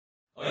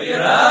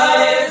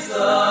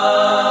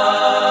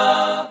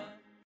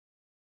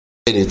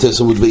יותר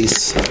סמוד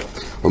בייס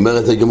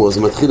אומרת הגמור,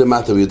 זה מתחיל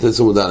למטה ביותר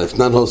סמוד א',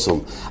 תנן הוסום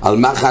על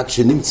מחט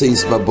שנמצא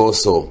איס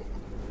בבוסו,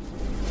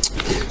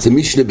 זה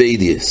משנה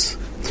ביידיאס,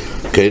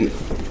 כן,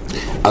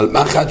 על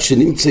מחט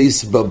שנמצא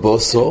איס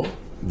בבוסו,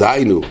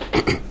 דיינו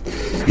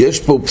יש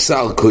פה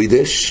בשר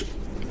קוידש,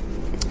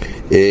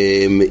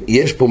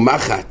 יש פה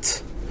מחט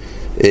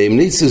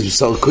נמצא איס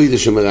בשר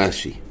קוידש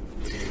המרשי,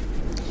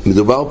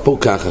 מדובר פה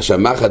ככה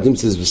שהמחט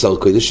נמצא איס בשר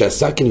קוידש,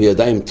 שהסכין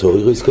וידיים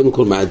טהורים, קודם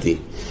כל מעדי,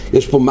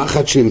 יש פה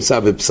מחט שנמצא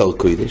בבשר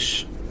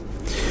קוידש,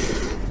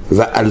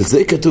 ועל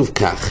זה כתוב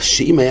כך,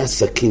 שאם היה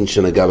סכין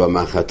שנגע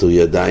במחט או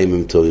ידיים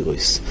הם טהורים,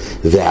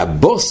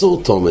 והבוסר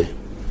טומא,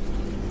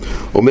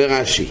 אומר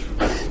רש"י,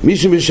 מי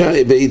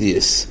שמשנה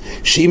באידיאס,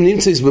 שאם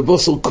נמצא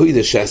בבוסר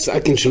קוידש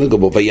שהסכין שנגע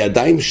בו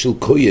והידיים של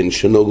כהן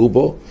שנגעו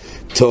בו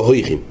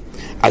טהורים,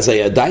 אז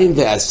הידיים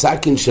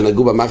והסכין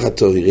שנגעו במחט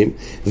טהורים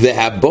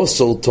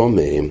והבוסר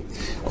טומא.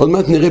 עוד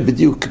מעט נראה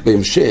בדיוק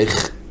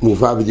בהמשך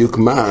מובא בדיוק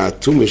מה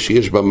הטומאה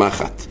שיש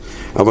במחט,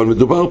 אבל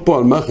מדובר פה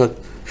על מחט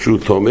שהוא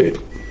טומא,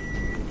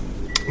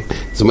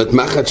 זאת אומרת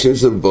מחט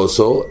שנמצא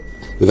בבוסר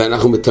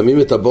ואנחנו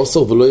מטמאים את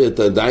הבוסר ולא את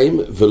הידיים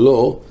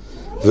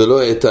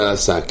ולא את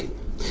הסכין.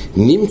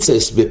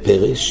 נמצאס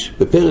בפרש,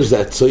 בפרש זה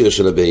הצויר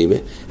של הבהמה,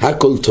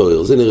 הכל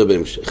טויר, זה נראה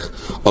בהמשך.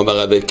 אומר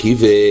רבי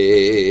עקיבא,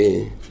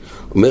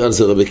 אומר על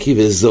זה רבי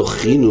עקיבא,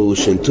 זוכינו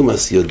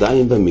שנטומאת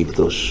ידיים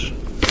במקדוש.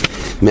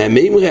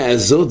 מהמימרה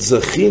הזאת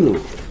זכינו,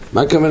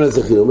 מה הכוונה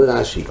זכינו? אומר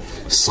רש"י,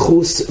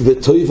 זכוס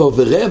וטויבו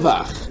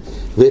ורווח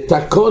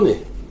ותקונה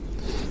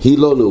היא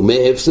לנו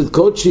מהפסד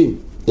קודשים,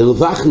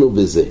 הרווחנו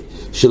בזה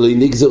שלא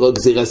נגזרו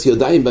גזירת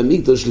ידיים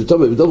במקדוש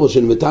לטומא בדבר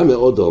שנמתה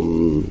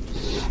מאודום.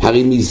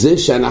 הרי מזה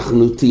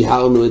שאנחנו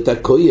טיהרנו את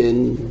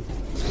הכהן,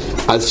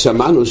 אז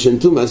שמענו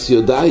שנטומאת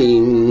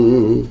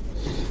ידיים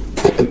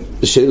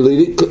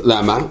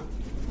למה?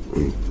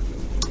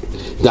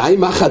 די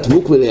מחט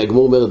מוקמל,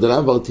 הגמור אומר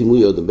דלה בר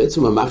תימוי אודום.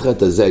 בעצם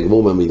המחט הזה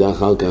הגמור מעמידה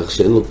אחר כך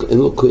שאין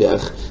לו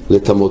כוח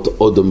לטמות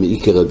אודום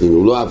מעיקר הדין,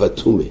 הוא לא אהב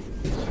הטומאה,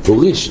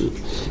 הוא ראשון.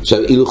 עכשיו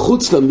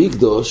חוץ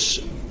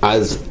למקדוש,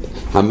 אז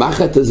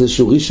המחט הזה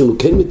שהוא ראשון הוא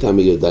כן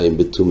מטמא ידיים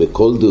בטומאה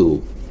כל דהו,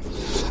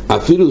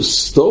 אפילו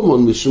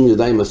סטומון משום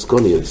ידיים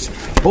מסקוניוס.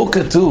 פה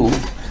כתוב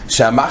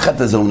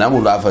שהמחט הזה אומנם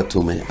הוא לא אהב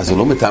הטומאה, אז הוא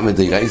לא מטמא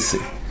דרייסה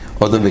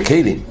אודום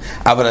וכלים,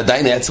 אבל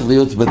עדיין היה צריך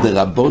להיות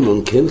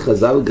בדרבנון, כן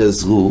חז"ל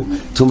גזרו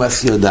טומאת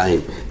ידיים.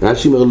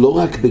 רש"י אומר לא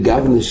רק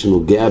בגבנה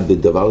שנוגע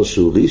בדבר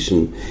שהוא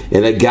ראשון,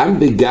 אלא גם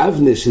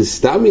בגבנה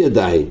שסתם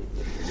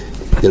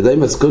ידיים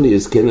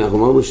מסקוניוס, כן, אנחנו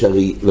אמרנו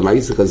שהרי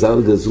למעשה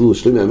חז"ל גזרו,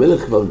 שלמה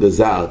המלך כבר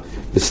גזר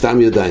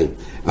בסתם ידיים,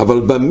 אבל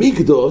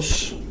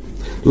במקדוש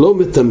לא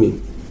מטמאים.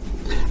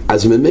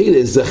 אז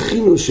ממילא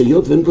זכינו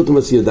שיות ואין פה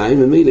טומאת ידיים,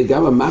 ממילא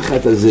גם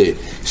המחט הזה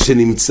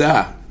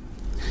שנמצא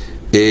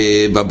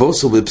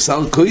בבוסר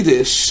בבשר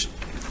קודש,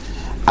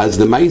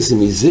 אז למעשה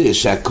מזה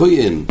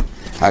שהכהן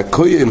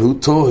הוא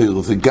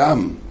טהור,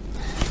 וגם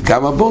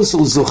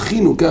הבוסר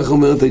זכינו, כך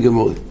אומרת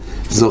הגמרא,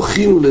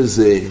 זכינו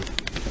לזה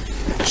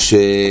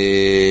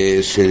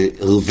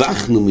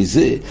שהרווחנו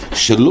מזה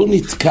שלא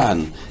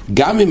נתקן,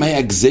 גם אם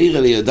היה גזיר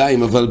על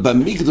הידיים, אבל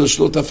במקדוש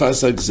לא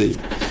תפס הגזיר.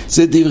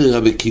 זה דברי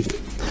רבי עקיבא.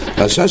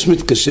 רש"ש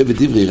מתקשה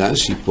בדברי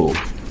רש"י פה.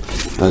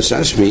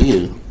 רש"ש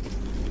מעיר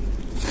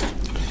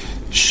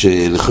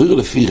שלכאורה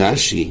לפי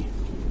רש"י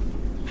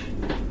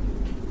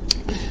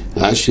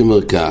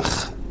אומר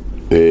כך,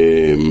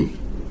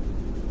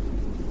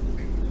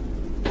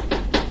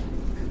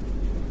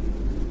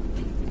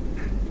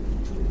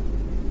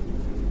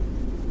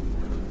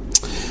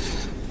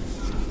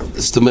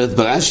 זאת אומרת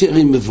ברש"י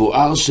הרי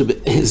מבואר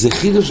שזה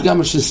חידוש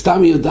גם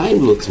שסתם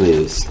ידיים לא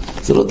טמאות,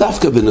 זה לא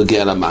דווקא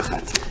בנוגע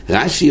למחט.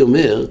 רש"י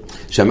אומר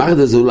שהמחט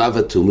הזה הוא לא אהב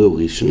הטומאה,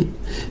 הוא ראשון,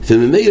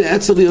 וממילא היה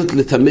צריך להיות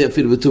לטמא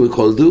אפילו בטומאה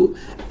כל דהו,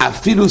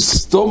 אפילו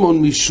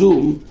סטומון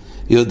משום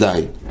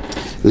ידיים.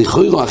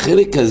 לכאורה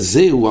החלק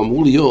הזה הוא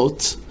אמור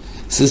להיות,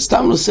 זה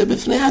סתם נושא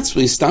בפני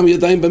עצמו, סתם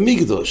ידיים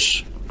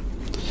במקדוש,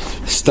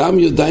 סתם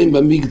ידיים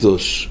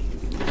במקדוש.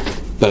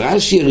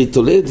 ברש"י הרי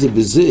תולה את זה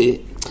בזה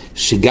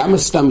שגם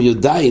הסתם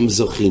ידיים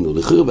זוכינו.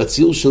 לכאורה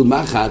בציור של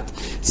מחט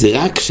זה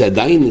רק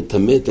שעדיין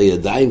נטמא את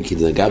הידיים כי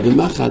נגע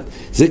במחט,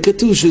 זה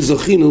כתוב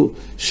שזוכינו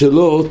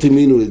שלא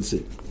תמינו את זה.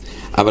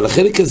 אבל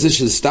החלק הזה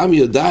של סתם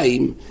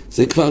ידיים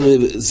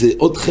זה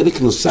עוד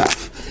חלק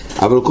נוסף.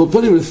 אבל כל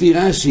פעמים לפי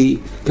רש"י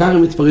ככה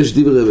מתפרש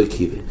דברי רבי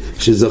עקיבא,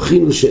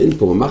 שזכינו שאין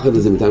פה המחט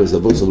הזה מטעם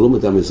הבוסר ולא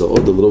מטעם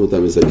אודום ולא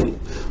מטעם הכלים.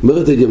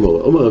 אומרת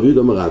הגמרא, אומר רב יהודה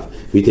אומר רב,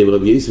 ויתם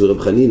רבי יוסף ורב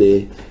חנינא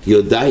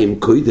ידיים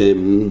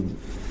קודם,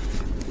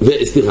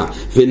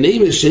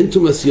 ונאמר שאין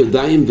טומאת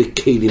ידיים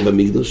וכלים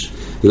במקדוש.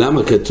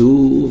 למה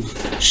כתוב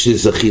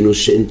שזכינו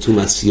שאין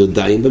טומאת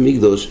ידיים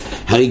במקדוש?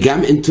 הרי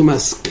גם אין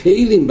טומאת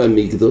כלים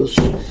במקדוש.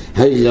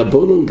 הרי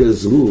רבונון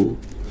גזרו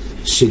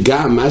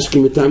שגם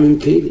משקים מטעמים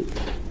כלים.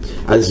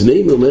 אז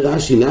מי אומר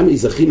רש"י, למה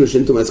זכינו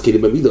שאין תומאס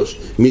כלים במקדוש?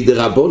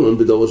 מדרבנון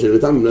בדורו של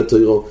נתם מן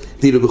התוירו.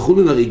 תהילו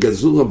בחולן הרי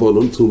גזור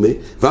רבנון תומה,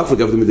 ואף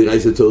אגב דמדירה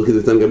איזה תויר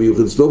כדתן גם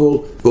יוחד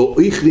סלובו,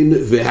 ואיכלין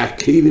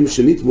והכלים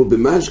שנתמו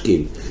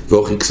במשקין,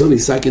 ואוכיקסון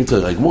יסקין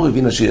תויר. הגמור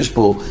הבינה שיש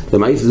פה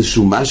למעט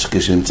איזשהו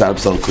משקה שנמצא על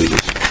בשר קודש.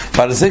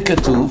 ועל זה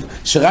כתוב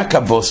שרק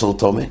הבוסר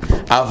תומה,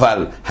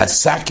 אבל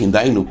הסקין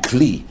דיינו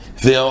כלי,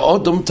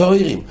 ועודום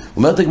תוירים.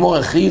 אומרת הגמור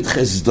אחרית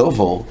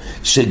חסדובו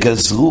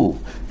שגזרו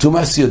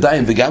תומאס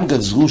ידיים וגם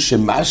גזרו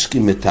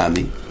שמשקים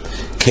מטעמים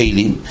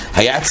כלים,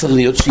 היה צריך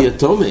להיות שיהיה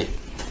תומה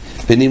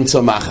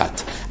ונמצא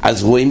מחט.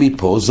 אז רואים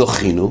מפה,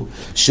 זוכינו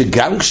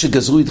שגם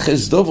כשגזרו את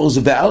חסדובו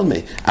זה בעלמה,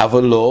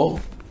 אבל לא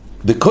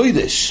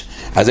בקודש.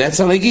 אז היה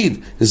צריך להגיד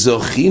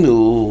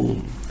זוכינו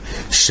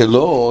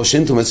שלא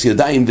שאין תומאס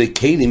ידיים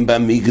וכלים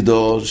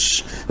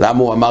במקדוש. למה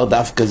הוא אמר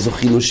דווקא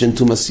זוכינו שאין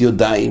תומאס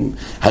ידיים?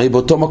 הרי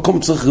באותו מקום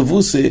צריך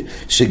רבוסה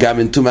שגם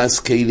אין תומאס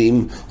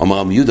כלים. אומר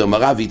רבי יהודה,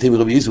 אומר רבי איתם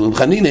רבי יוסף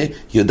חנינה,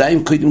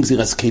 ידיים קודם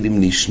גזירס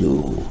כלים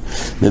נשנו.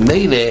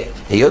 ממילא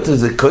היות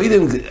לזה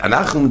קודם,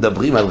 אנחנו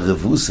מדברים על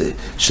רבוסה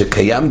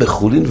שקיים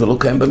בחולין ולא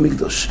קיים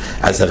במקדוש.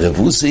 אז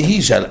הרבוסה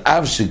היא שעל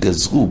אב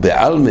שגזרו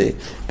בעלמה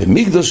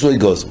במקדוש לא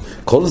יגזרו.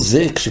 כל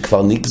זה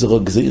כשכבר נגזרו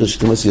גזירה של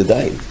תומאס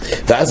ידיים,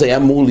 ואז היה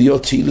אמור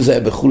להיות שאילו זה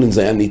היה בחולין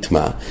זה היה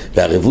נטמע,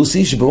 והרבוס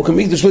היא שבמקום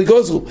מקדוש לא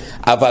יגוזרו,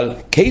 אבל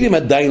כלים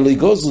עדיין לא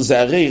יגוזרו,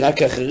 זה הרי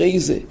רק אחרי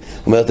זה.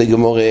 אומרת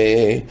הגמור,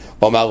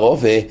 אומר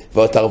רובה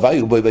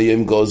ותרוויו בו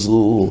ביום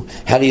גוזרו.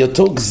 הרי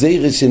אותו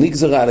גזירה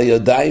שנגזרה על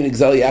הידיים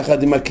נגזר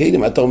יחד עם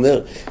הכלים. אתה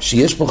אומר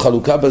שיש פה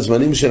חלוקה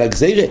בזמנים של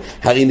הגזירה,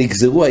 הרי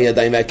נגזרו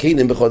הידיים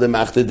והכלים בחודם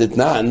מאחתת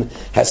דתנן,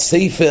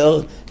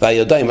 הספר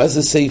והידיים. מה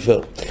זה ספר?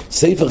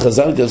 ספר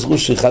חז"ל גזרו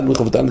שאחד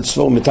מחובתן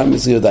לצפור מטעם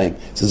איזה ידיים,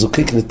 זה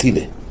זוקק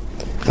נטילה,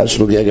 אחד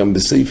שנוגע גם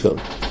בספר,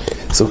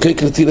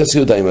 זוקק נטילת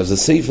ידיים. אז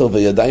הספר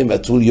והידיים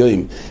והטול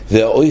יוים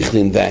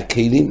והאויכלין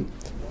והכלים,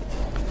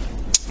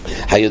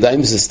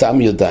 הידיים זה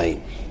סתם ידיים.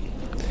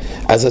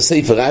 אז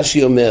הספר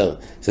רש"י אומר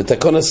זה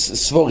תקון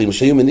הספורים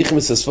שהיו מניחים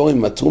את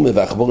הספורים מתרומה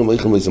והחבורים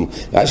ואיכלם ויזום.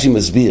 רש"י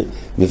מסביר,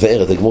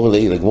 מבאר את הגמור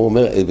לעיל, הגמור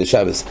אומר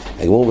בשבס,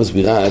 הגמור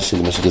מסבירה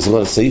שמה שגזרו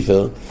על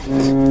הספר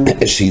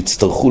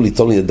שיצטרכו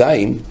ליטול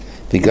ידיים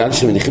בגלל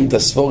שמניחים את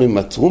הספורים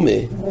מתרומה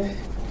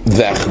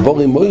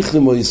והחבורים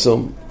ואיכלם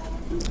ויזום.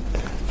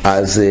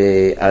 אז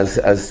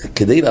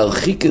כדי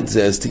להרחיק את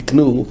זה אז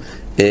תקנו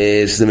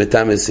שזה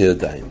מטעמס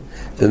ידיים,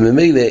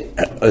 וממילא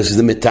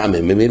שזה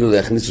מטעמם, ממילא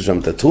להכניסו שם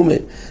את התרומה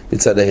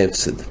מצד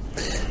ההפסד.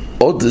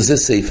 עוד זה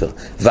ספר,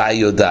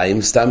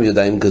 והידיים, סתם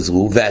ידיים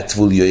גזרו,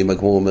 והטבול יוים,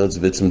 הגמור אומרת זה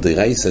בעצם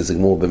דיירייס, אז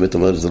הגמור באמת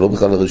אומרת זה לא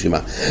בכלל הרשימה,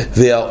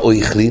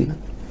 והאויכלין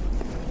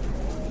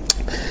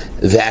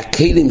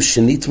והכלים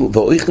שנתמו,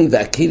 והאויכלין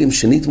והכלים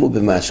שנתמו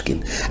במשכין.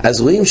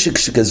 אז רואים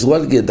שכשגזרו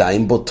על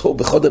ידיים באותו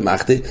בחודם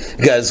אחת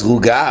גזרו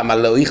גם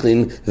על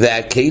האויכלין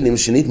והכלים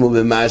שנתמו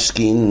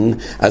במשכין.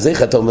 אז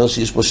איך אתה אומר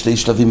שיש פה שתי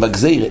שלבים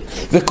בגזירה?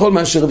 וכל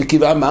מה שרבי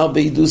עקיבא אמר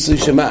בעידוסי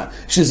שמה?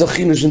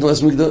 שזכינו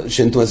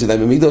שאין תומאס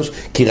ידיים במקדוש,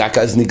 כי רק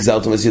אז נגזר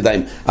תומאס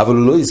ידיים, אבל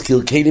הוא לא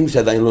הזכיר כלים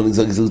שעדיין לא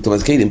נגזר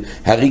תומאס כלים.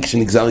 הרי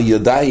כשנגזר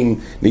ידיים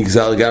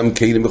נגזר גם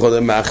כלים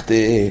בחודם אחת.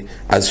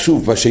 אז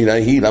שוב השאלה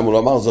היא למה הוא לא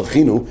אמר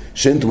זכינו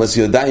שאין תומאס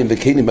ידיים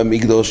וכלים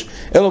במקדוש,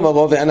 אלא אמר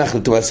רוב ואנחנו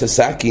תומאס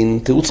הסכין,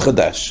 תירוץ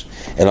חדש.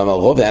 אלא אמר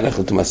רוב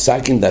ואנחנו תומאס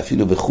סכין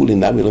ואפילו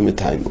בחולין נמי לא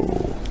מתיימו.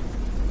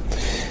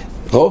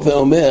 רוב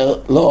ואומר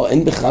לא,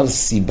 אין בכלל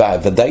סיבה,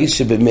 ודאי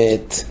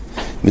שבאמת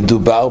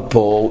מדובר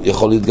פה,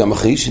 יכול להיות גם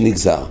אחרי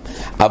שנגזר,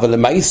 אבל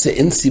למעשה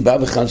אין סיבה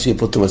בכלל שיהיה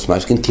פה תומאס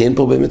משכין, כי אין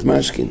פה באמת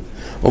משכין.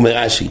 אומר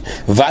רש"י,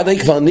 ודאי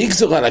כבר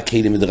נגזור על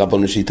הכלים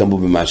מדרבנן שיתאמו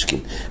במשכין.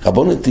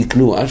 רבנן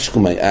תקנו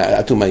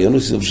אתו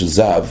מעיונוס של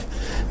זהב,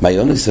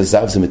 מעיונוס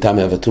הזהב זה מטעם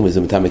אבתום,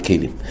 זה מטעם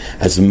הכלים.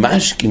 אז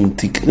משכין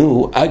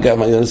תקנו אגב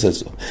מעיונוס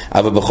הזו,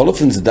 אבל בכל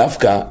אופן זה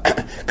דווקא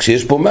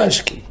כשיש פה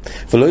משכין,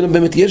 ולא ילום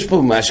באמת יש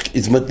פה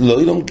משכין, זאת אומרת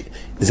לא ילום,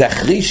 זה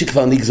אחרי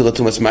שכבר נגזור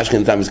תומאס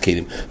משכין מטעם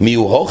הכלים.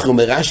 מיהו הוכר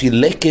אומר רש"י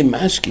לקה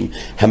משכין,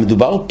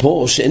 המדובר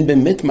פה שאין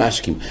באמת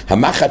משכין,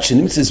 המחט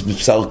שנמצא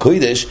בבשר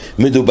קודש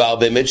מדובר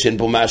באמת שאין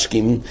פה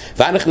משכין,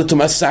 ואנחנו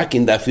תומאס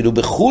סכין אפילו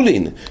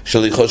בחולין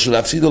שלא יכול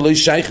להפסיד או לא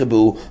ישייך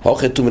בו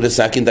הוכר תומאס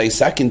סכין די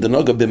סכין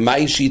דנוגה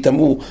במאי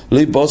שיתאמו לא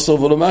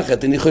יבוסר ולא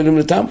מחט אין יכולים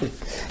לטעמו.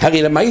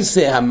 הרי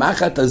למעשה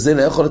המחט הזה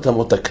לא יכול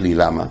לטעמו את הכלי.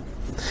 למה?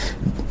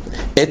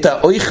 את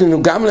האויכלין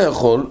הוא גם לא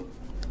יכול,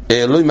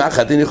 לא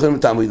ימחת, אין יכולים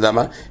לטעמו.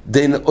 למה?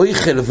 דין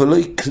אויכל ולא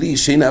כלי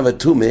שאין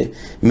אבתומה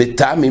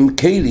מטעמים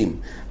כלים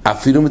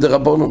אפילו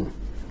מדרבנן.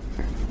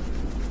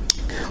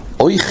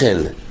 אויכל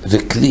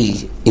וכלי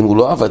אם הוא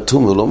לא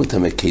אבתומה הוא לא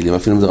מטעמי כלים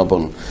אפילו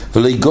מדרבנן,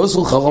 ולא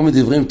יגוזרו חרום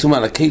מדברים תומה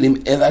על הכלים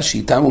אלא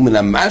שיתאמו מן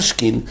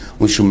המשכין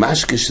ומשום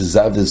משקה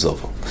שזב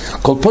וזובו.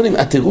 כל פונים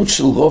התירוץ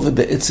של רוב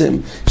בעצם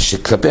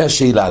שכלפי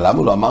השאלה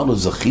למה לא אמרנו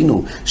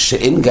זכינו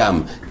שאין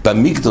גם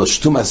במקדוש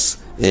תומאס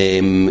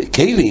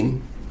כלים,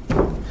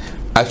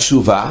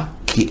 התשובה,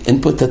 כי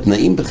אין פה את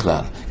התנאים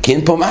בכלל, כי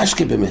אין פה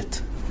משקה באמת.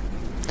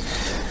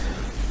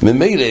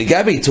 ממילא,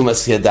 לגבי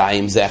תומאס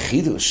ידיים זה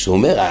החידוש. הוא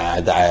אומר,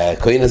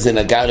 הכהן הזה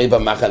נגע הרי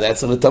במחט, היה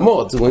צריך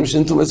לטמות. רואים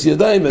שאין תומאס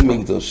ידיים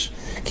במקדוש.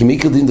 כי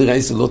מיקר דין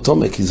דרעי זה לא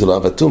תומה, כי זה לא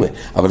אבא תומה,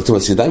 אבל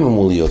תומס ידיים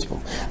אמור להיות פה.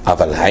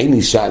 אבל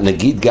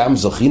נגיד גם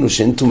זוכינו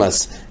שאין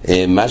תומס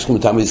משקים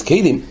אותם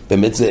איזקלים,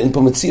 באמת זה אין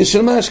פה מציע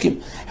של משקים.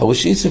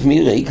 הראש יסף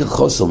מירה עיקר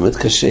חוסר, באמת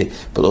קשה.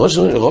 אבל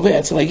רוב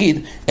היה צריך להגיד,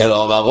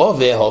 אלא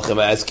הרוב הולכם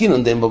והעסקין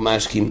עונדם בו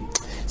משקים.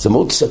 זה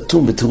מאוד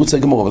סתום בתירוץ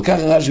הגמורה, אבל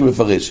ככה רש"י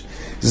מפרש.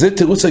 זה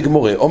תירוץ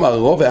הגמורה. אומר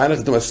הרוב היה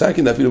לכם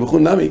מסקין, אפילו בכל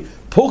נמי.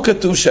 פה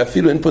כתוב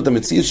שאפילו אין פה את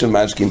המציאות של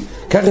משקין.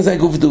 ככה זה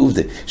הגוף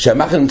דעובדה.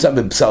 שהמחל נמצא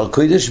בבשר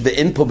קודש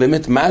ואין פה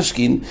באמת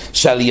משקין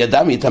שעל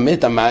ידם יטמא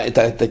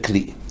את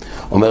הכלי.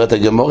 אומרת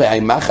הגמורה,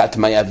 המחת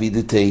מה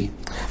יבידתי?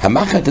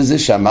 המחת הזה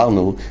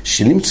שאמרנו,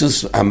 שנמצא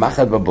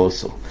המחת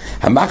בבוסו.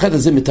 המחת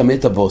הזה מטמא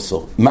את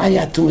הבוסו. מה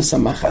היה תומס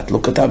המחת? לא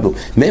כתבנו.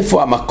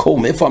 מאיפה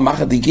המקום, מאיפה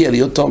המחת הגיע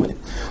להיות תומא?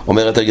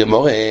 אומרת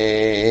הגמורה,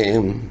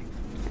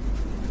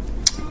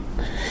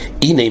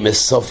 הנה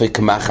מסופק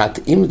מחת,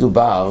 אם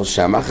מדובר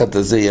שהמחת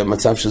הזה יהיה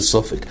מצב של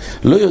סופק.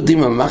 לא יודעים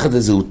אם המחת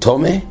הזה הוא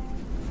תומא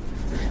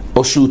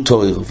או שהוא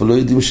תויר, ולא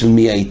יודעים של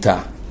מי הייתה.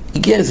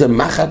 הגיע איזה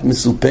מחת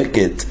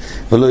מסופקת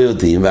ולא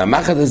יודעים,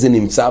 והמחת הזה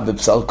נמצא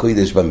בבשר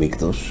קודש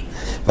במקדוש,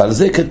 ועל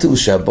זה כתוב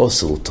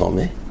שהבוסר הוא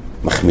תומא,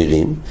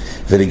 מחמירים,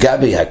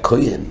 ולגבי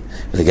הכהן,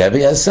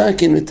 ולגבי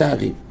הסכין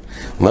מתארים.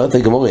 אומרת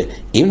הגמורה,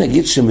 אם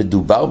נגיד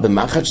שמדובר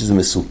במחת שזה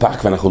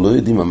מסופק, ואנחנו לא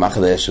יודעים אם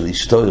המחת היה של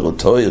אשתויר או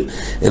תויר,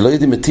 לא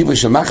יודעים את טיבו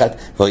של מחת,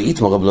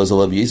 ויתמר רב אלעזר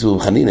רבי יוסף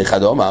וחנין,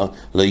 אחד אומר,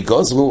 לא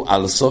יגוזרו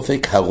על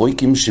סופק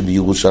הרויקים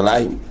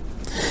שבירושלים.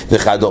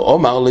 ואחד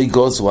אומר לא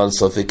יגוזרו על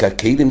סופק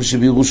הכלים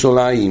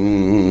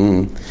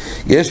שבירושלים.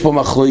 יש פה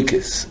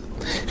מחלוקס.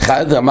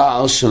 אחד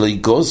אמר שלא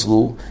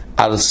יגוזרו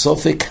על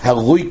סופק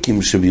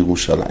הרויקים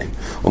שבירושלים.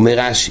 אומר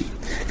רש"י,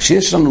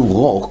 כשיש לנו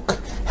רוק,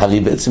 הרי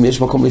בעצם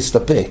יש מקום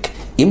להסתפק.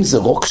 אם זה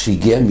רוק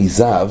שהגיע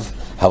מזהב,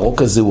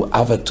 הרוק הזה הוא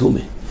אב התומה,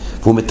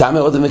 והוא מטמא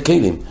עוד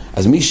המקלים.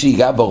 אז מי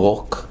שיגע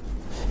ברוק,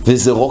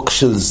 וזה רוק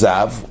של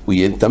זהב, הוא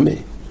יהיה טמא.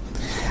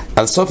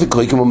 על סופק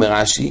רויקים אומר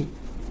רש"י,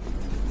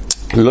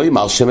 לא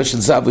יאמר שמש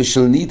של זהב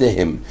ושל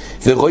נידיהם,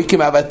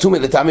 ורויקים אב התומה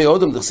לטמא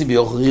אודם, דכסיב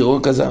ביוכרי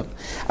רוק הזהב.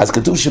 אז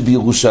כתוב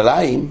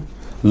שבירושלים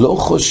לא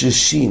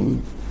חוששים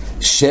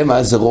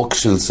שמא זה רוק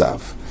של זהב.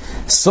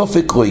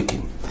 סופק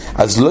רויקים.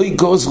 אז לא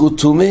יגוזרו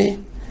תומה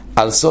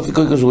על סופק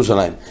רויקים של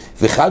ירושלים.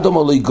 ואחד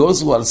אומר לא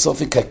יגוזרו על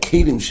סופק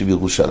הכלים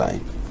שבירושלים.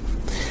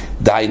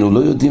 דיינו, לא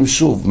יודעים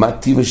שוב מה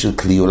טיבה של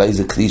כלי, אולי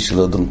זה כלי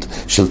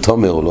של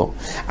תומא או לא.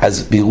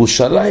 אז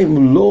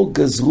בירושלים לא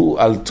גזרו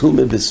על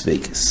תומא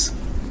בספקס.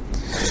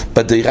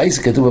 בדיירי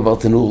זה כתוב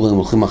בברטנור, הם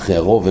הולכים אחרי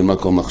הרוב, אין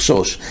מקום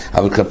לחשוש,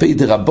 אבל כלפי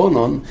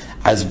דרבונון,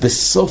 אז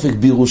בסופק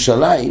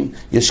בירושלים,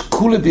 יש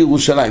כולה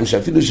בירושלים,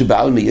 שאפילו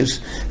שבעלמי יש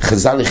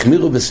חז"ל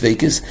החמירו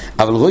בספקס,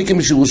 אבל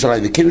רויקים של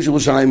ירושלים, וכלים של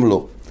ירושלים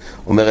לא.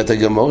 אומרת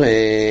הגמורה,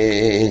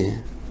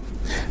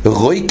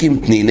 רויקים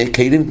תנינה,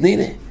 כלים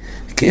תנינה.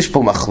 כי יש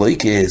פה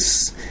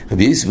מחלוקס,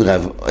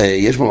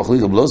 יש פה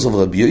מחלוקס רב אלעזר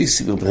ורבי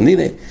יוסף ורבי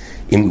חנינא,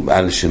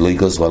 על שלא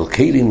יגוזרו על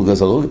כלים,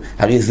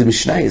 הרי זה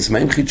משנייס, מה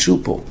הם חידשו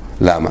פה?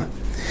 למה?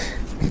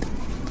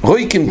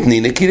 רויקים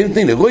תנינה, כלים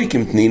תנינה,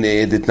 רויקים תנינה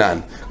דתנן.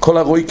 כל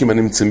הרויקים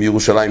הנמצאים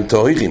בירושלים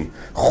טהורים,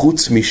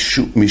 חוץ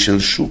משל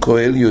שוק או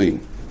עליון.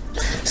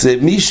 זה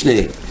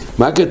משנה,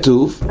 מה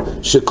כתוב?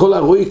 שכל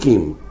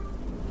הרויקים,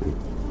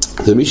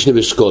 זה משנה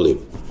בשקולים.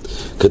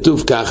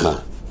 כתוב ככה,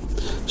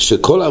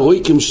 שכל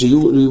הרויקים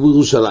שיהיו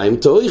בירושלים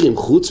טהורים,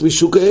 חוץ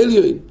משוק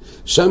העליון.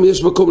 שם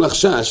יש מקום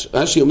לחשש.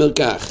 רש"י אומר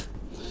כך,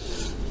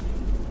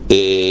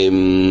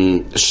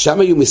 שם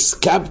היו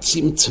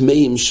מסקבצים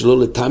טמאים שלא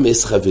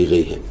לטמאס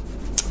חבריהם.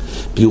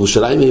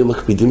 בירושלים היו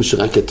מקפידים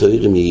שרק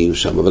הטהורים יהיו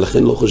שם, אבל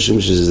לכן לא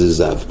חושבים שזה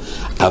זהב.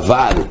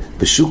 אבל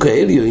בשוק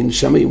העליון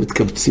שם היו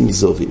מתקבצים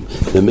זובים.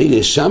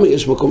 ומילא שם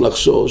יש מקום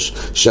לחשוש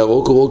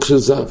שהרוק הוא רוק של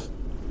זהב.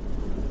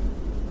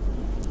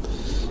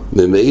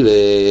 ומילא,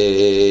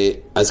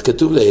 אז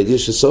כתוב להדיע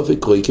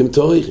שסופק רויקים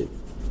טהורים,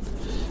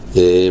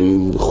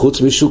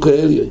 חוץ משוק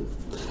העליון.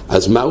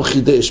 אז מה הוא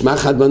חידש? מה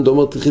אחד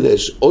מהדומות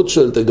חידש? עוד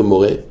שואלת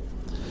הגמורה,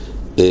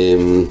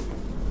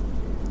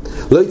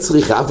 לא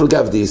יצריך אף על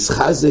גב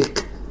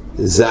דיסחזק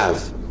זהב.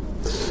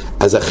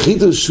 אז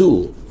החידוש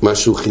הוא, מה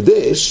שהוא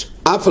חידש,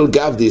 אף על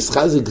גב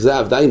דיסחזק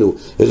זהב, דיינו,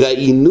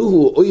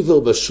 ראינו אויבר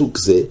בשוק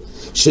זה,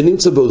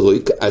 שנמצא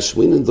ברויק,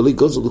 השמין ונדולי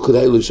גוזר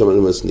וכדאי לא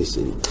ישמענו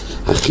מסניסים.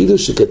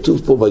 החידוש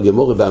שכתוב פה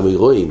בגמורה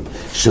באמירואים,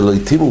 שלא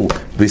יתימו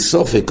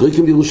בסופק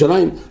רויקים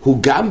בירושלים, הוא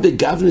גם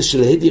בגבנה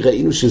של הדי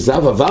ראינו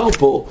שזהב עבר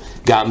פה,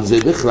 גם זה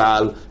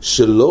בכלל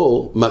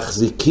שלא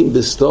מחזיקים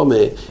בסתומה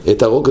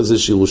את הרוק הזה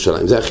של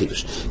ירושלים. זה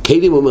החידוש.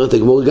 כלים אומרת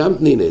הגמורה גם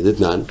תנינה,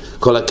 דתנן,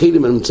 כל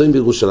הכלים הנמצאים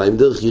בירושלים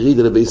דרך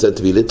ירידה לבייס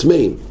הטבילה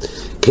טמאים.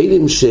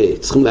 כלים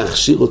שצריכים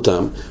להכשיר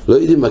אותם, לא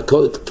יודעים מה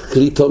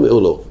כלי תומא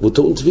או לא, והוא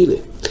טעון טבילה.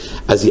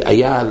 אז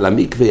היה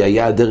למקווה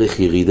היה דרך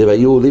ירידה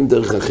והיו עולים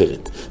דרך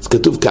אחרת. אז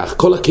כתוב כך,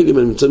 כל הכלים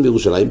הנמצאים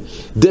בירושלים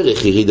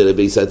דרך ירידה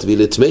לבייס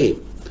הטבילה טמאים.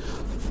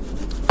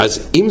 אז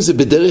אם זה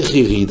בדרך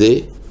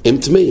ירידה הם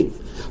טמאים.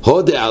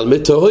 הודה על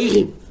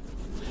מטהורים.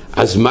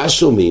 אז מה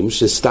שומעים?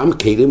 שסתם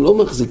כלים לא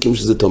מחזיקים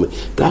שזה תומה.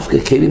 דווקא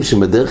כלים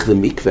שבדרך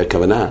למקווה,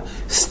 הכוונה,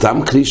 סתם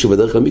כלי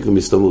שבדרך למקווה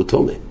מסתום הוא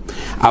תומה.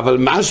 אבל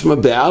משמע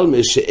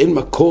בעלמה שאין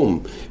מקום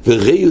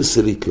וריוס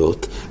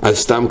לתלות, אז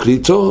סתם כלי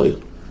טהור.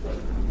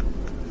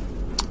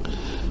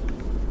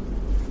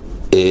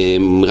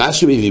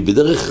 רש"י מביא,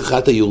 בדרך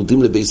אחת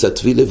היורדים לבייס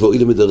הטבילה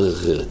ואוילים בדרך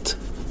אחרת.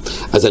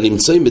 אז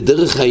הנמצאים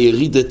בדרך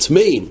היריד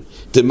טמאים,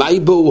 דמאי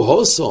בו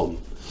הוסום,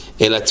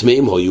 אלא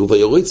טמאים היו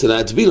ויורץ אלא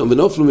הטבילם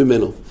ונופלו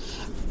ממנו.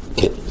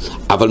 כן.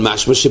 אבל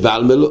משמע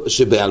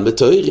שבעלמה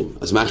טהורים.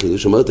 אז מה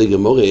החידוש? אומרת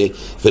הגמרא,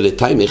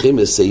 ולתיים אחרים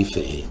לסייפה.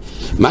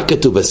 מה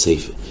כתוב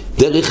בסייפה?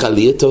 דרך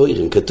עלייה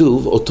טהורים.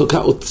 כתוב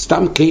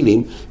סתם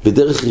כלים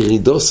בדרך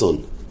ירידוסון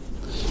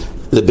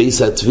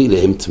לבייס הטבילה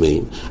הם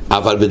טמאים,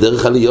 אבל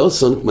בדרך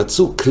עליוסון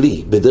מצאו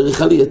כלי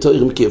בדרך עלייה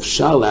טהורים, כי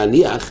אפשר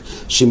להניח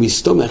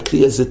שמסתום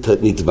מהכלי הזה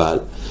נטבל,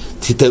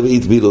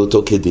 תטבילו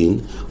אותו כדין,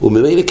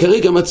 וממילא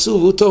כרגע מצאו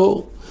והוא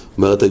טהור.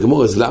 אומרת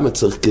הגמרא, אז למה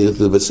צריך להיות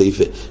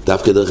בסייפה?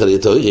 דווקא דרך עלייה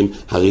טהורים,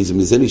 הרי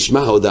מזה נשמע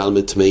ההודעה על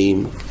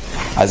מטמאים.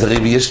 אז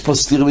הרי יש פה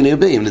סתירה בין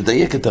הרבה,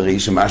 לדייק את הרי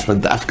שמשמע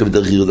דווקא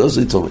בדרך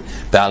ירידוסון טומא,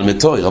 בעל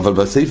מטהור, אבל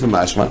בסייפה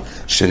משמע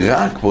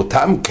שרק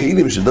באותם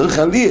כלים שדרך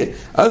עלייה,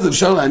 אז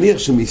אפשר להניח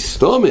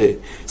שמסתום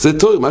זה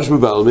טהור, משמע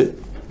בעלמה.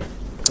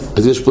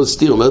 אז יש פה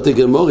סתירה, אומרת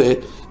הגמרא,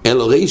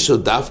 אלו רישו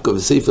דווקא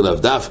וסייפה לאו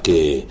דווקא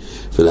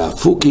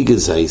ולהפוקי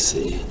גזייסה,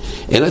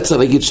 אלא צריך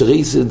להגיד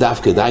שריסה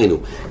דווקא, דיינו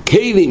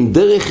כלים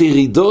דרך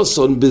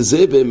ירידוסון,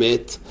 בזה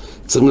באמת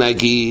צריכים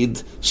להגיד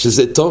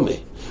שזה תומה.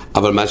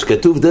 אבל מה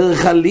שכתוב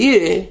דרך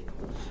עלייה,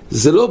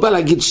 זה לא בא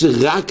להגיד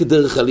שרק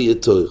דרך עלייה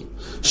טהור,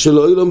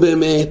 שלא יהיה לו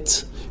באמת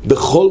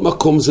בכל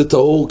מקום זה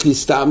טהור כי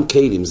סתם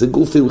כלים, זה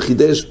גוף הוא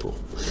חידש פה.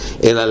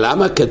 אלא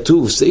למה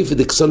כתוב סייפה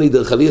דקסוני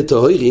דרך עלייה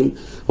טהורים?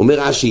 אומר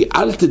רש"י,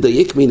 אל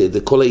תדייק מיני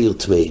דכל העיר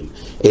טמאים,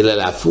 אלא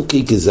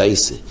להפוקי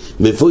גזייסה,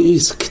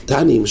 מבויס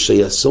קטנים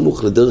שהיה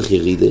סמוך לדרך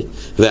ירידה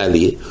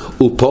ועלייה,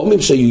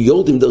 ופעמים שהיו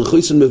יורדים דרך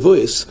חויסון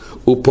מבויס,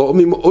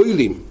 ופעמים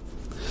אוילים,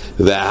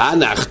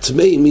 והנח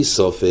טמאים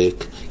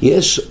מסופק.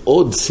 יש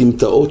עוד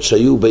סמטאות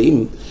שהיו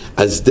באים,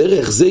 אז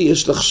דרך זה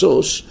יש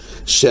לחשוש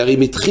שהרי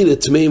מתחיל את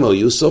טמאים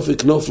היו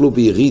סופק נופלו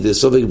בירידה,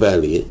 סופק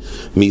בעלייה,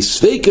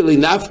 מספק אלי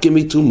נפקה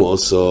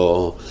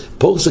מתומוסו,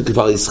 פה זה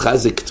כבר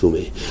ישחזק תומה,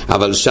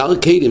 אבל שאר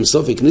כלים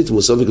סופק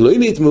נתמו, סופק לא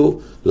נתמו,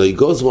 לא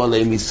יגוזרו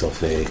עליהם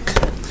מסופק.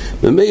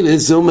 ומילא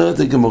זה אומרת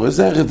הגמרא,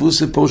 זה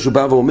הרבוס פה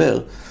שבא ואומר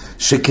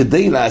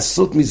שכדי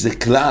לעשות מזה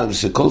כלל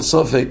שכל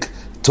סופק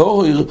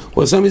טהור,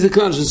 הוא עשה מזה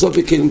כלל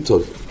שסופק כלים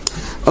טהור.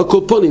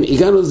 הקופונים,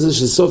 הגענו לזה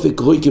שסופק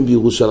רויקים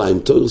בירושלים,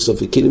 טהור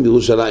סופק כלים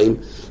בירושלים,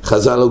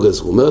 חז"ל לא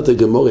גזרו. אומרת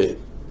הגמרא,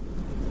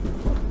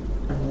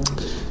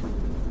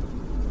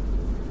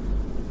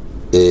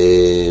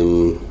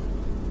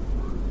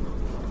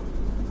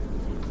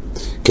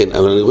 כן,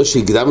 אבל אני רואה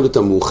שהקדמנו את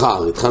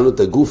המאוחר, התחלנו את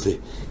הגופה,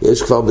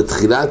 יש כבר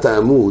בתחילת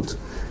העמוד,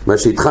 מה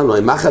שהתחלנו,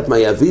 מחת מה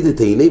יביד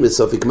את העיני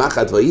בסופק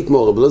מחת,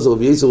 ויתמור, רב אלעזר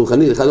רבי יסר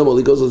רוחני, אחד אומר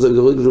לגוזרו זה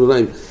בגברי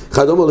בירושלים,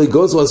 אחד אומר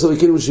לגוזרו הסופק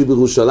כלים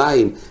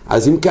שבירושלים.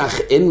 אז אם כך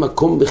אין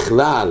מקום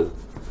בכלל,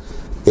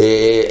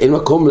 אין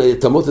מקום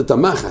לטמות את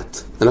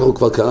המחת. אנחנו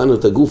כבר קראנו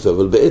את הגוף,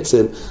 אבל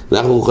בעצם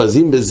אנחנו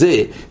אוחזים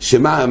בזה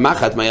שמה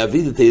המחת, מה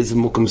יביד את איזה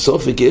מקום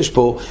סופק, יש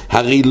פה,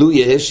 הרי לו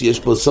יש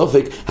פה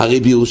סופק, הרי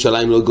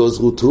בירושלים לא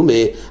גוזרו תומה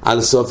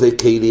על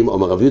סופק כלים,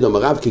 אומר רב יהודה,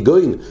 אומר רב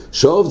כגוין,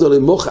 שעובדו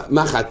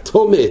למחת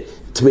תומה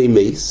תמי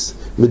מייס,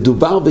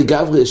 מדובר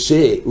בגברי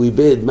שהוא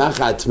איבד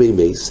מחת תמי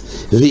מייס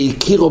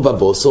והכירו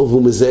בבוסו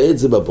והוא מזהה את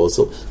זה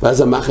בבוסו,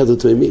 ואז המחת הוא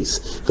תמי מייס.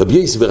 רבי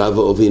יוסי ורב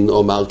אובין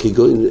אומר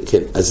כגוין, כן,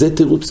 אז זה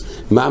תירוץ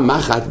מה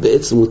המחת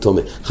בעצם הוא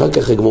תומה. אחר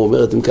כך הגמור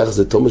אומרת, אם כך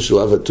זה תומה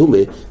שהוא אב התומה,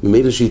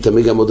 ממילא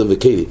שיתמה גם אודם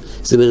וכלים,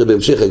 זה נראה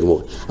בהמשך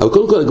הגמור. אבל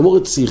קודם כל הגמור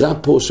הצירה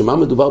פה שמה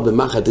מדובר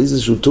במחת,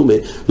 איזשהו תומה,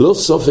 לא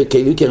סופק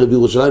כלים כי הרי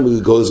בירושלים הוא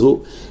גוזרו,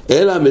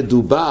 אלא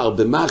מדובר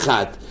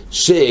במחת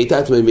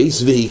שהייתה תמי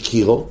מייס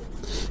והכירו,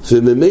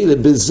 וממילא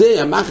בזה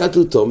המחת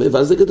הוא תומה,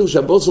 ועל זה כתוב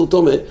שהבוס הוא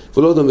תומה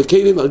ולא תומה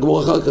כלים. הגמור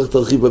אחר כך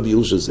תרחיב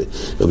בביור של זה.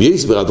 רבי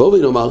יוסי ורב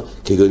אובין אומר,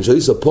 כגון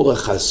שאיסו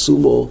פורח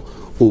חסומו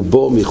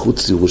ובו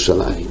מחוץ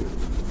לירושלים.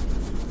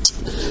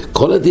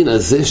 כל הדין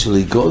הזה של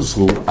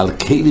לגוזרו על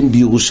כלים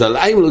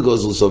בירושלים לא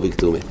גוזרו סופק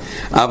תומה,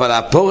 אבל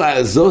הפורה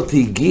הזאת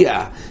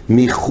הגיעה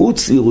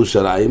מחוץ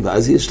לירושלים,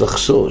 ואז יש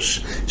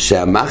לחשוש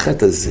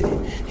שהמחת הזה,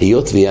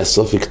 היות ויהיה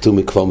סופק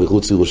תומה כבר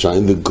מחוץ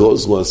לירושלים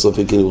וגוזרו על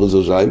סופק כלים מחוץ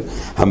לירושלים,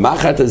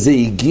 המחת הזה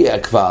הגיע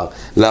כבר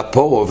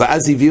לפורו,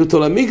 ואז הביאו אותו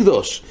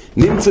למקדוש,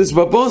 נמצא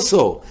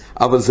בבוסו,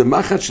 אבל זה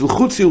מחת של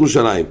חוץ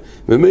לירושלים,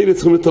 ומילא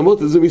צריכים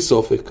לטמות את זה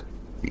מסופק.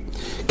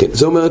 כן,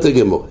 זה אומרת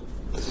הגמרא.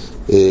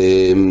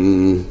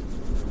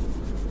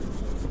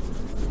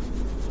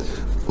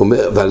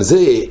 ועל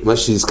זה מה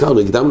שהזכרנו,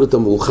 הקדמנו את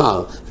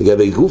המאוחר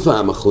לגבי גוף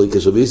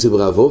המחלוקת של רבי יוסי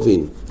ורב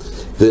אובין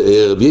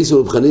ורבי יוסי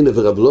ורב חנינא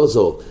ורב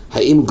אלעזר,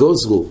 האם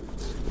גוזרו,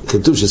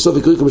 כתוב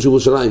שסופק רויקים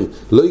בירושלים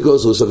לא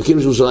יגוזרו, סופקים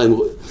בירושלים,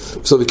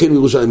 סופקים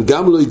בירושלים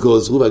גם לא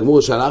יגוזרו,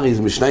 והגמרא שאלה הרי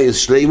זה משנה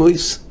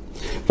שלימוס,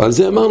 ועל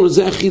זה אמרנו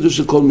זה החידוש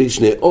של כל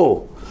משנה.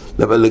 או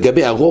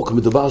לגבי הרוק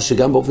מדובר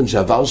שגם באופן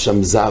שעבר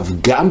שם זהב,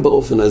 גם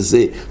באופן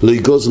הזה לא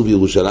יגוזרו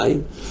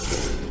בירושלים.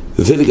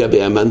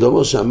 ולגבי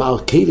המנדומר שאמר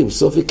כלים,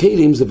 סופי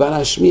כלים, זה בא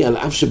להשמיע על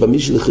אף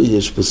שבמישל לחיר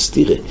יש פה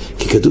סתירה,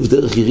 כי כתוב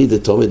דרך יריד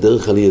את תומר,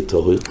 דרך עלי את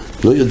תורר,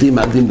 לא יודעים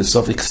מה דין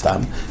בסופק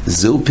סתם,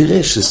 זהו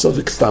פירש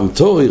שסופק סתם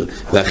תורר,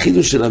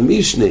 והחידוש של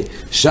המשנה,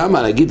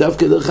 שמה להגיד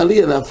דווקא דרך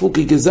עלי,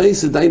 להפוקי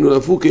כזייס, דיינו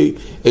להפוקי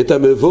את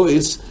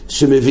המבויס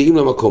שמביאים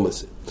למקום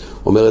הזה.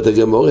 אומרת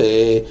הגמורה,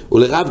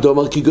 ולרב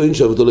דומר כגוין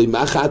שעבדו לו עם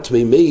מחט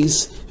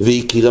מימייס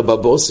והכירה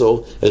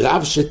בבוסו,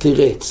 רב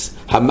שתירץ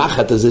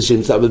המחט הזה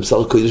שנמצא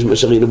בבשר קודש מה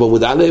שראינו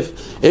בעמוד א',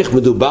 איך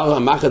מדובר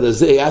המחט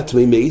הזה היה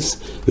מימייס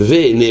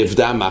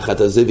ונעבדה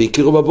המחט הזה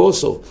והכירו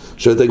בבוסו.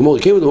 שואלת הגמורה,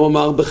 כן מדובר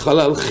אומר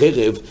בחלל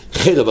חרב,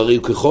 חרב הרי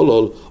הוא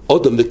כחולול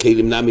אודם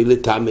וכלים נמי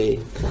לטמא.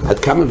 עד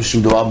כמה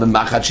משודור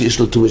במחט שיש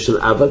לו תומה של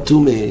אבא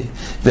תומה,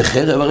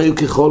 וחרב הרי הוא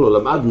כחולול,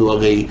 למדנו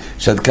הרי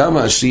שעד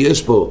כמה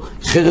שיש פה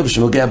חרב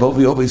שנוגע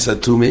באובי אובי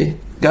סתומה,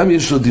 גם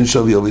יש לו דין של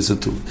אובי אובי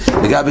סתומה,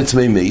 וגם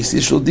בתמי מייס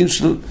יש לו דין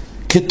של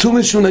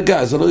כתומס שהוא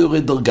נגע, זה לא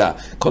יורד דרגה.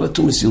 כל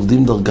התומס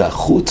יורדים דרגה,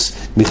 חוץ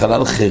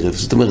מחלל חרב.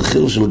 זאת אומרת,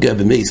 חרב שנוגע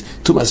במייס,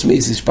 תומס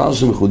מייס יש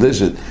פרשה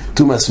מחודשת,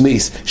 תומס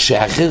מייס,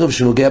 שהחרב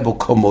שנוגע בו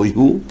כמו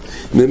הוא,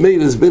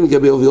 ממילא אז בין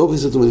לגבי אובי אובי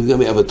סתומה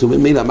וגם אבתומה,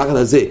 ממילא המחל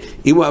הזה,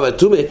 אם הוא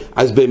אבתומה,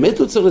 אז באמת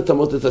הוא צריך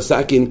לטמות את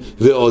הסכין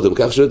ואודם,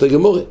 כך שואלת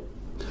הגמורה.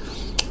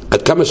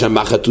 עד כמה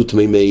שהמחט הוא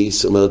תמי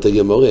מייס, אומרת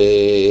הגמורה,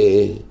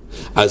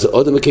 אז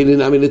אודם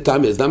וכלים נמי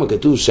לטמא, אז למה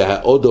כתוב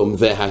שהאודום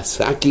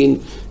והסכין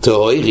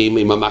טהורים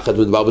אם המחט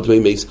מדובר בתמי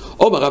מייס?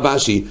 אומר רב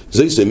אשי,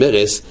 זו יש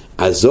מרס,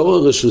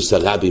 הזור רשוס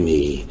הרבים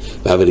היא,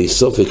 אבל היא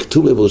סופק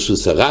תומה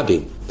ברשוס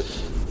הרבים.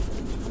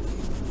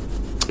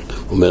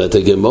 אומרת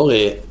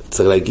הגמורה,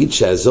 צריך להגיד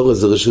שהזור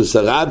הזה רשוס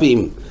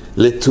הרבים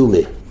לתומה.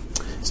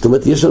 זאת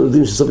אומרת, יש לנו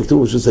דין שסופק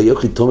תומה ברשוס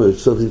היוחד תומה,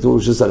 וסופק תומה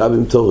ברשוס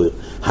הרבים תורר.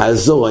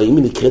 הזור, האם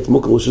היא נקראת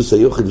מוקר ברשוס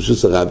היוחד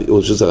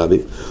ברשוס הרבים?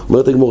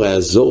 אומרת הגמורה,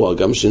 הזור,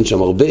 גם שאין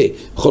שם הרבה,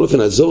 בכל אופן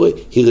הזור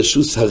היא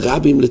רשוס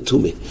הרבים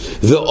לתומה.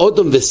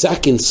 ואודום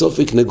וסכין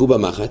סופק נגעו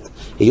במחט,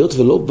 היות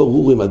ולא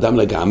ברור אם אדם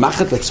נגע.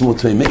 המחט עצמו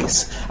תמי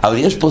מייס, אבל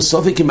יש פה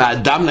סופק אם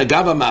האדם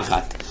נגע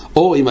במחט,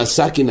 או אם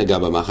הסכין נגע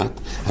במחט.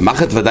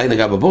 המחט ודאי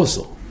נגע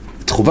בבוסו,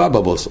 תחובה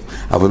בבוסו,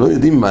 אבל לא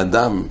יודעים אם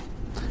האדם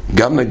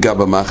גם נגע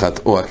במחט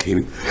או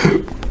הכלים.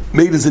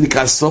 מילא זה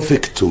נקרא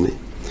סופק תומה.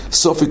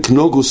 סופק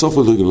נוגו, סופק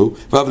לא גלו,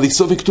 אבל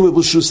סופק תומה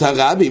ברשוס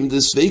הרבים,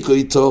 דסוויקו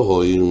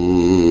איתו.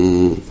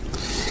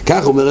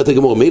 כך אומרת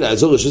הגמור, מילא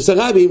הזור רשוס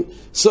הרבים,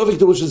 סופק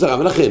תומה ברשוס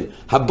הרבים, ולכן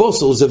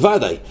הבוסר זה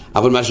ודאי,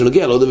 אבל מה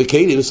שנוגע לעוד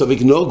וכלים,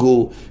 סופק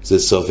נוגו, זה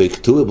סופק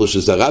תומה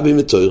ברשוס הרבים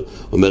ותויר.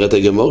 אומרת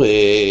הגמור,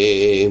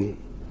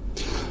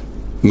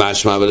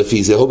 משמע, אבל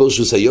לפי זה, הובר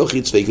שוס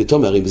היוחיד, ספיקוי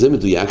תומה, הרי בזה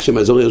מדויק,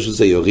 שמאזור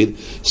שוס היוחיד,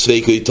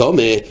 ספיקוי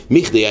תומה,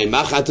 מכדי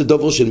המחט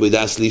הדובר של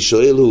מודס לי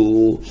שואל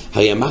הוא,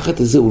 הרי המחט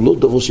הזה הוא לא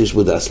דובר שיש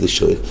מודס לי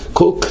שואל,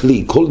 כל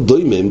כלי, כל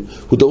דוימם,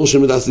 הוא דובר של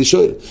מודס לי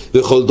שואל,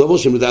 וכל דובר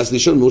של מודס לי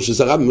שואל,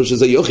 מושס הרב,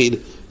 מושס היוחיד,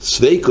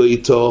 ספיקוי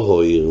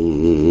תומה.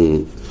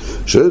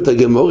 שואלת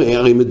הגמורה,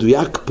 הרי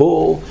מדויק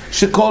פה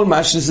שכל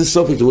מה שזה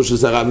סופק תומה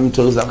של הרבים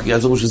תוהר זה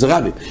יעזור של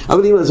הרבים,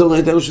 אבל אם הזור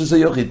הייתה לו של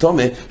היוחיד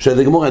תומה, שואלת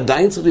הגמורה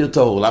עדיין צריך להיות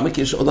טהור. למה?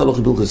 כי יש עוד הלוך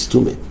בלכס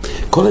תומה.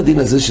 כל הדין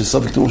הזה של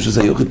סופק תומה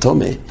של היוחיד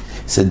תומה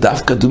זה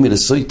דווקא דומי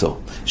לסויטו,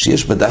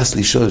 שיש בדס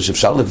לשאול,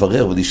 שאפשר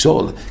לברר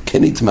ולשאול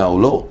כן יטמע או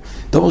לא.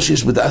 דבר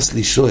שיש בדס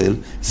לשאול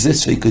זה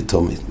ספיקוי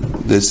תומה,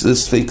 זה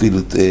ספיקוי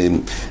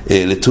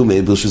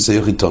לתומה ברשות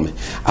היוחיד תומה.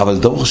 אבל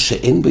דבר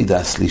שאין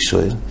בדס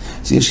לשאול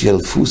זה יש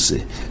ילפוסה,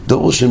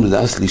 דבר שאין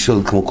בדס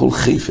לשאול כמו כל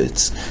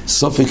חפץ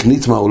סופק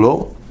נטמע או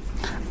לא,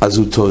 אז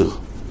הוא תואר,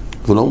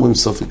 ולא אומרים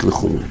סופק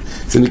לחומר.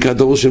 זה נקרא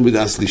דבר שאין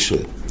בדס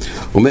לשאול.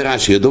 אומר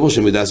רש"י, הדבר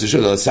שאין בדס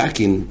לשאול על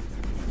הסכין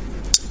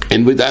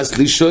אין בדס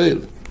לשאול.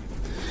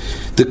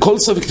 כל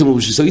סופק תומה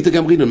בשסוית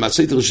הגמרין,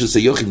 מעשית רשוס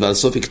היוחיד ועל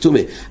סופק תומה,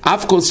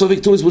 אף כל סופק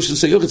תומה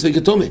בשסוית היוחיד ספיקה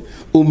תומה,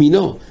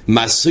 ומינו,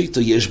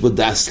 מעשיתו יש בו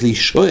דס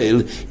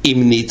לשאול,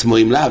 אם נתמו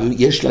אם לאו,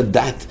 יש לה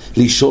דת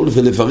לשאול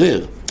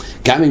ולברר.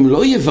 גם אם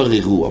לא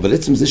יבררו, אבל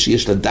עצם זה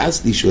שיש לה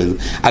דס לשאול,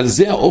 על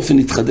זה האופן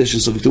יתחדש של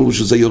סופק תומה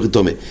בשסוית היוחיד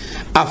תומה.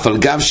 אף על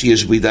גב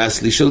שיש בו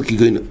דס לשאול,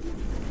 כגוין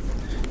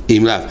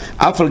אם לאו,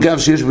 אף על גב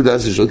שיש בו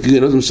דס לשאול, כי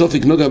נודם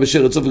סופק נוגע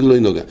בשרת, סופק לא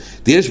נוגע.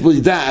 יש בו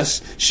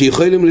דס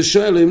שיכולים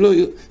לשאול, אם לא,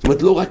 זאת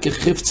אומרת, לא רק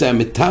החפצה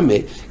המתאמה,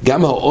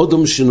 גם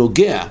האודום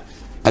שנוגע,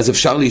 אז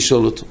אפשר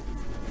לשאול אותו.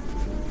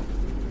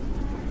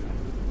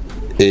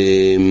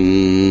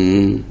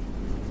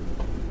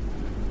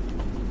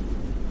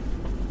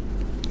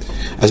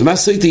 אז מה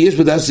עשיתי? יש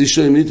בו דס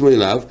לשאול, אם נתמו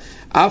אליו,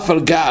 אף על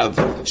גב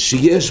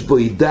שיש בו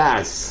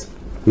דס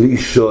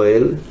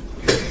לשאול,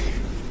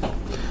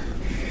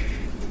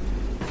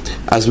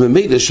 אז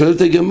ממילא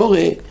שואלת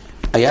הגמורה,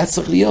 היה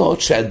צריך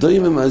להיות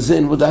שהדוים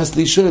המאזן ודאס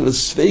לי שואל,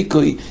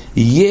 ספיקוי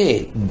יהיה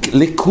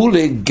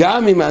לכולה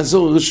גם אם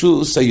העזור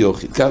רשוס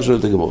היוחיד. כך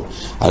שואלת הגמורה.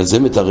 על זה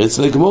מתרץ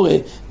לגמורה,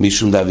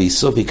 משום דבי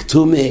סופק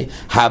תומה,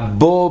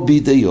 הבו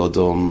בידי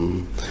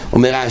אודום.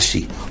 אומר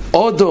רש"י,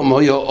 אודום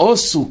היה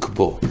עסוק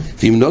בו,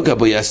 ואם נוגע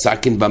בו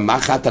יסכן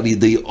במחט על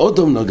ידי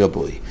אודום נוגע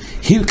בו.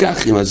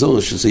 הילקח עם הזור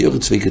שזה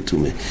יורד ספק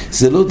תומה.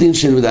 זה לא דין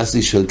שאין בדעת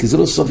לשאול, כי זה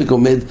לא סופק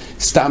עומד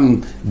סתם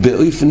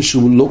באופן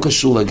שהוא לא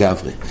קשור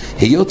לגברי.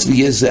 היות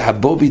ויהיה זה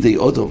הבו בידי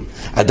אודום,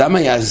 אדם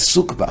היה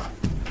עסוק בה,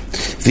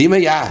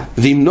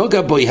 ואם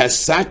נוגע בו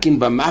הסכין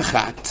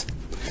במחט,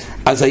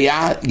 אז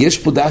יש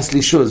פה דעת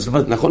לשאול. זאת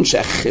אומרת, נכון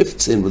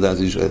שהחפץ אין בו דעת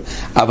לשאול,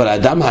 אבל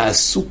האדם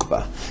העסוק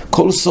בה,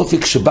 כל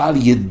סופק שבא על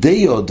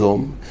ידי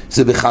אודום,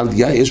 זה בכלל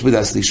יש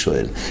בדעת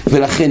לשאול.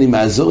 ולכן אם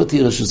העזור את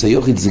רשות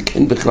היוחיד, זה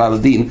כן בכלל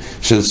דין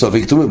של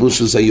סופק תומה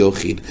ברשות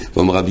היוחיד.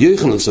 ואומר רבי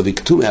יוחנן, סופק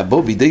תומה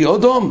הבו בידי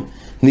אודום,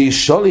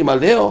 נשאולים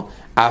עליו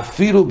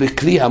אפילו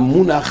בכלי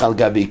המונח על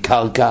גבי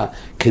קרקע,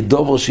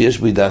 כדובר שיש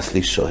בדעת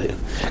לשאול.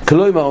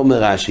 כלומר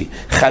אומר רש"י,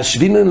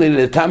 חשבינן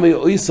ללתמי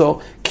אויסו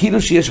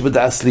כאילו שיש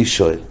בדעת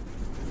לשאול.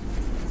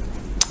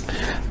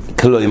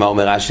 כלומר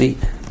אומר רש"י,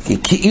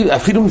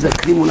 אפילו אם זה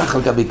כלי מונח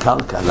על גבי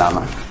קרקע,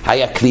 למה?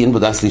 היה כלי אין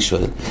בדעת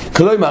לשאול.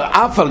 כלומר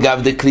אף על גב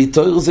דכלי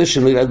תויר זה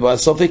שנולד בו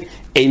הסופק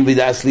אין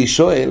בדעת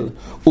לשאול,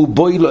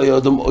 ובוי לא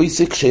יודום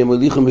אויסק שהם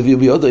הוליכם מביאו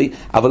ביודוי,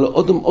 אבל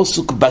אודום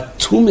עוסק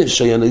בתומה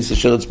שהיה נויסק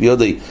שרץ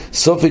ביודוי,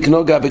 סופק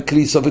נוגע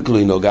בכלי, סופק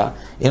לא נוגע,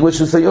 אין מה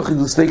שעושה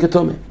יוחיד וספק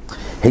התומה.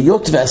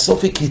 היות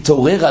והסופק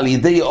יתעורר על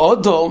ידי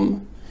אודום,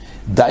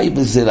 די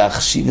בזה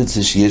להחשיב את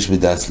זה שיש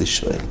בדעת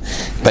לשאול.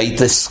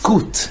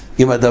 בהתעסקות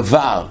עם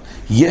הדבר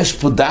יש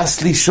פה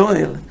דעת לשאול,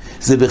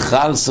 זה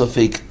בכלל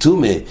ספק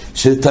תומה,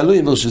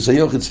 שתלוי ברשות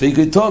היוחיד ספק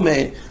תומה,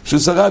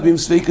 שוס הרבים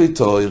ספק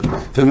תויר,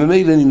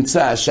 וממילא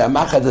נמצא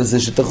שהמחד הזה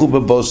שתחו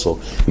בבוסר,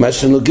 מה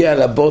שנוגע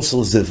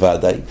לבוסר זה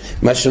ודאי,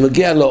 מה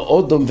שנוגע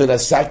לאודום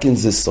ולסכין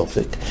זה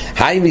סופק.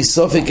 האם היא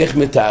סופק איך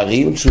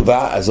מתארים?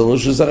 תשובה, אז אומרים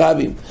שוס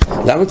הרבים.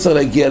 למה צריך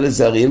להגיע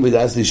לזהרין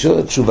בדעת לשאול?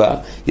 התשובה,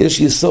 יש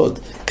יסוד.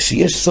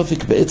 כשיש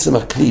סופק בעצם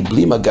הכלי,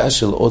 בלי מגע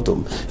של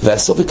אודום,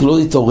 והסופק לא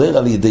יתעורר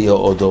על ידי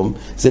האודום,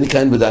 זה נקרא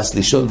אין בדעת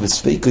לשאול,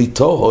 וספק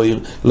תויר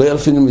לא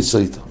ילפינו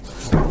מסויתו.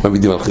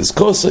 מעמידים על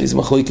חזקוסו, זה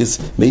מחלוקס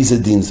מאיזה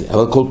דין זה.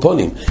 אבל כל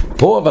פונים,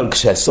 פה אבל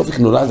כשהסופק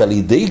נולד על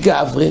ידי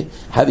גברי,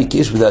 הביא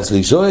יש בדעת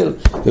לשאול,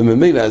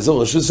 וממילא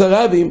לעזור רשות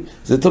הרבים,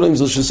 זה תלוי אם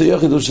זו רשות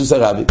היוחיד או רשות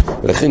הרבים.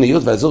 ולכן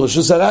היות ועזור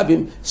רשות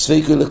הרבים,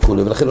 ספק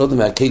לכולם, ולכן עוד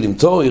מהכלים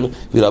תויר,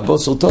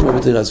 ולבוסר תומר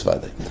בתרס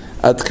ודאי.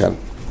 עד כאן.